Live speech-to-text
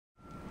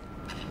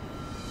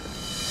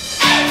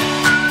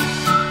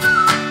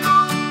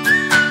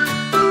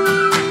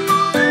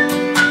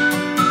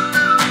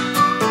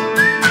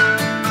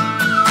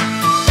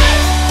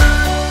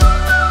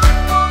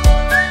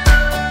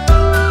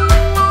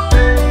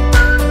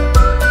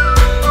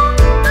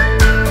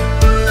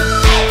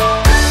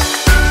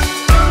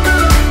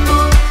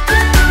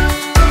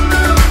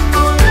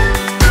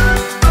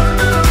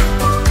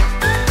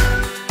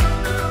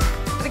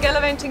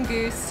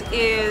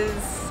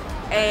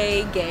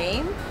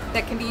game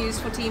that can be used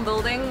for team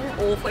building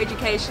or for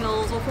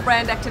educationals or for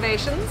brand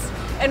activations.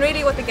 And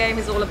really what the game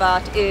is all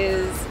about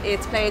is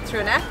it's played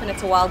through an app and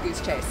it's a wild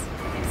goose chase.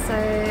 So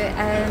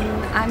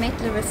I met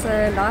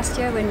Larissa last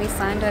year when we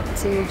signed up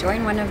to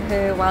join one of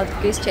her wild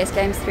goose chase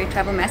games through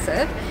Travel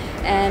Massive,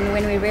 and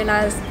when we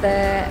realized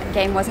the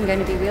game wasn't going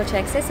to be wheelchair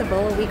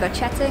accessible, we got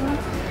chatting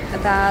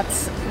about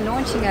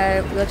launching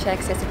a wheelchair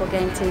accessible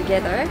game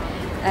together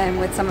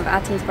with some of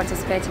our teams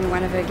participating in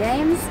one of her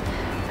games,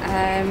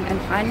 and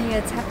finally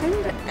it's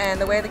happened.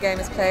 And the way the game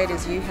is played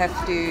is you have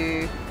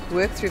to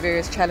work through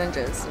various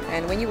challenges,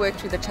 and when you work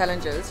through the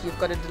challenges you've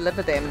got to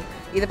deliver them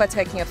either by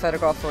taking a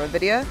photograph or a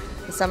video,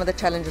 and some of the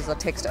challenges are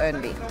text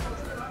only.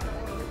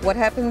 What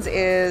happens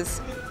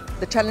is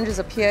the challenges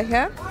appear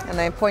here and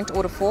they're in point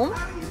order form,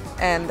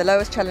 and the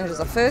lowest challenges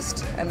are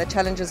first and the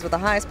challenges with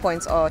the highest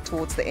points are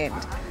towards the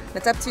end. And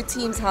it's up to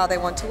teams how they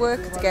want to work.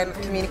 It's a game of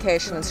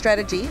communication and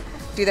strategy.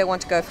 Do they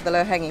want to go for the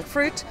low-hanging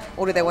fruit,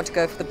 or do they want to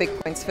go for the big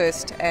points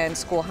first and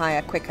score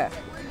higher quicker?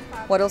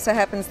 What also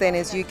happens then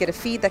is you get a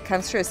feed that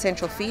comes through, a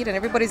central feed, and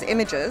everybody's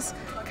images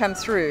come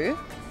through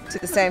to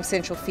the same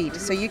central feed.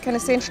 So you can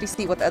essentially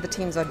see what the other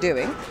teams are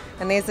doing,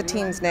 and there's the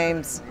team's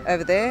names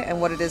over there and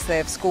what it is they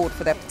have scored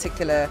for that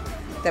particular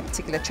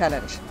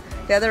challenge.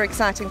 The other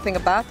exciting thing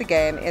about the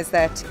game is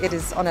that it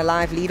is on a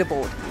live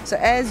leaderboard. So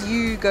as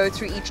you go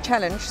through each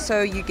challenge,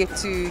 so you get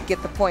to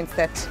get the points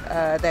that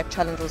that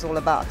challenge was all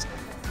about.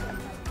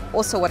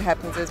 Also what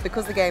happens is,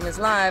 because the game is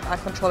live, I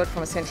control it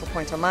from a central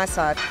point on my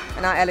side,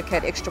 and I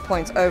allocate extra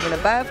points over and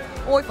above,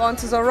 or if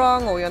answers are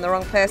wrong or you're in the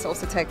wrong place, I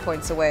also take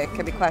points away. It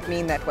can be quite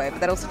mean that way, but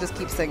that also just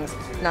keeps things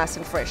nice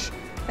and fresh.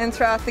 And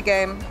throughout the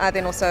game I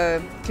then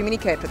also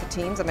communicate with the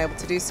teams. I'm able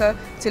to do so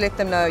to let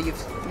them know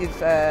you've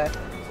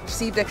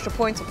received extra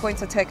points, or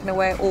points are taken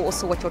away, or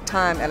also what your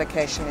time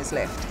allocation is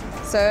left.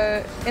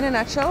 So in a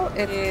nutshell,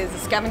 it is a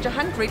scavenger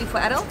hunt ready for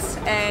adults,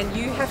 and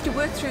you have to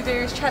work through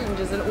various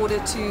challenges in order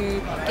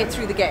to get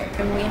through the game.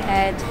 And we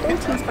had 4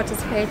 teams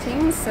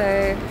participating,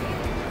 so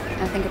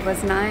I think it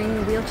was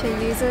 9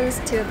 wheelchair users,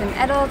 2 of them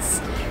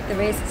adults, the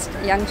rest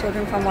young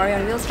children from Warrior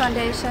on Wheels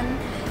Foundation.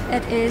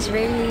 It is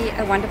really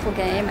a wonderful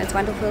game. It's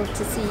wonderful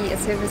to see a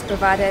service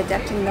provider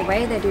adapting the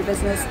way they do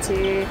business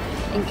to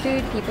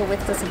include people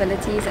with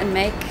disabilities and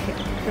make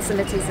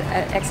facilities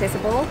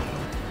accessible.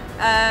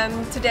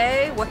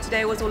 What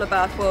today was all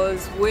about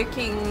was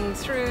working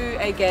through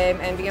a game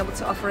and being able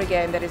to offer a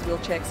game that is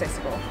wheelchair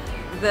accessible.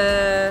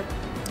 The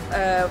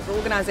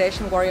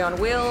organisation Warrior on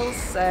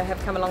Wheels have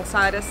come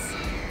alongside us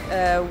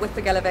with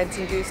the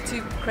Gallivanting Goose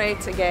to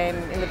create a game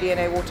in the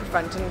V&A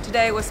Waterfront, and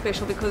today was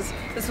special because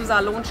this was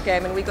our launch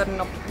game, and we got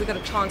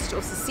a chance to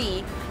also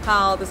see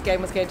how this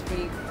game was going to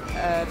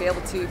be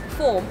able to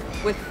perform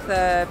with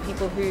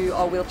people who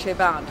are wheelchair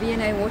bound.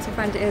 V&A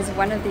Waterfront is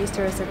one of these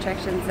tourist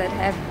attractions that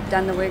have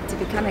done the work to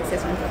become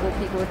accessible for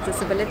people with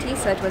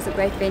disabilities, so it was a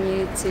great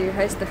venue to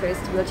host the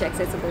first wheelchair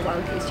accessible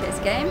wild goose chase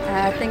game.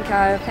 I think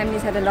our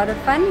families had a lot of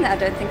fun. I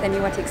don't think they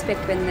knew what to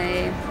expect when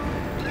they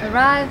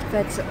arrived,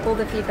 but all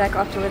the feedback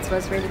afterwards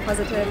was really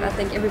positive. I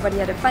think everybody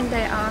had a fun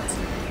day out,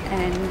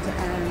 and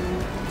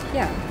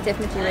yeah,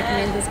 definitely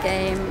recommend this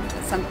game.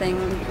 It's something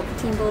for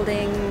team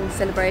building,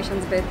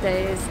 celebrations,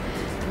 birthdays,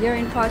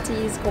 year-end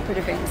parties, corporate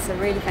events. So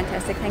really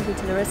fantastic. Thank you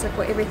to Larissa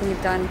for everything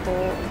you've done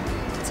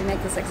to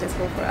make this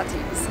accessible for our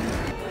teams.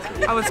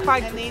 I was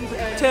quite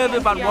perturbed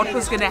about what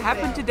was going to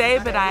happen today,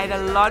 but I had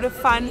a lot of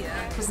fun.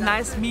 It was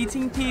nice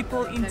meeting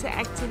people,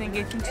 interacting and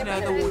getting to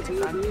know the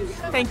waterfront.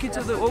 Thank you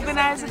to the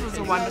organisers. It was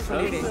a wonderful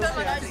event.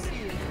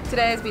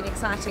 Today has been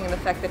exciting in the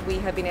fact that we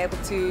have been able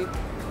to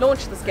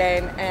launch this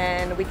game,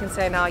 and we can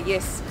say now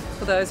yes,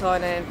 for those who are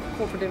in a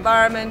corporate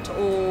environment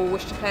or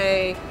wish to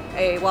play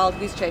a wild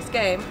goose chase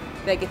game,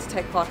 they get to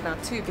take part now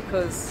too,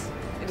 because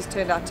it has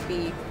turned out to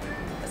be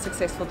a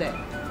successful day.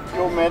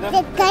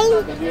 The game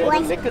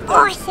was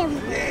awesome.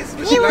 Yes,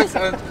 we were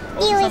stuck,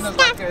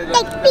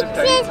 take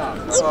pictures,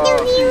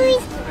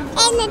 interviews,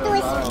 and it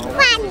was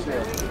fun.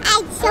 I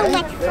had so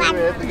much fun.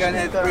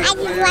 I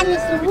just wanted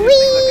to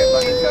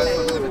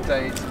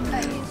win.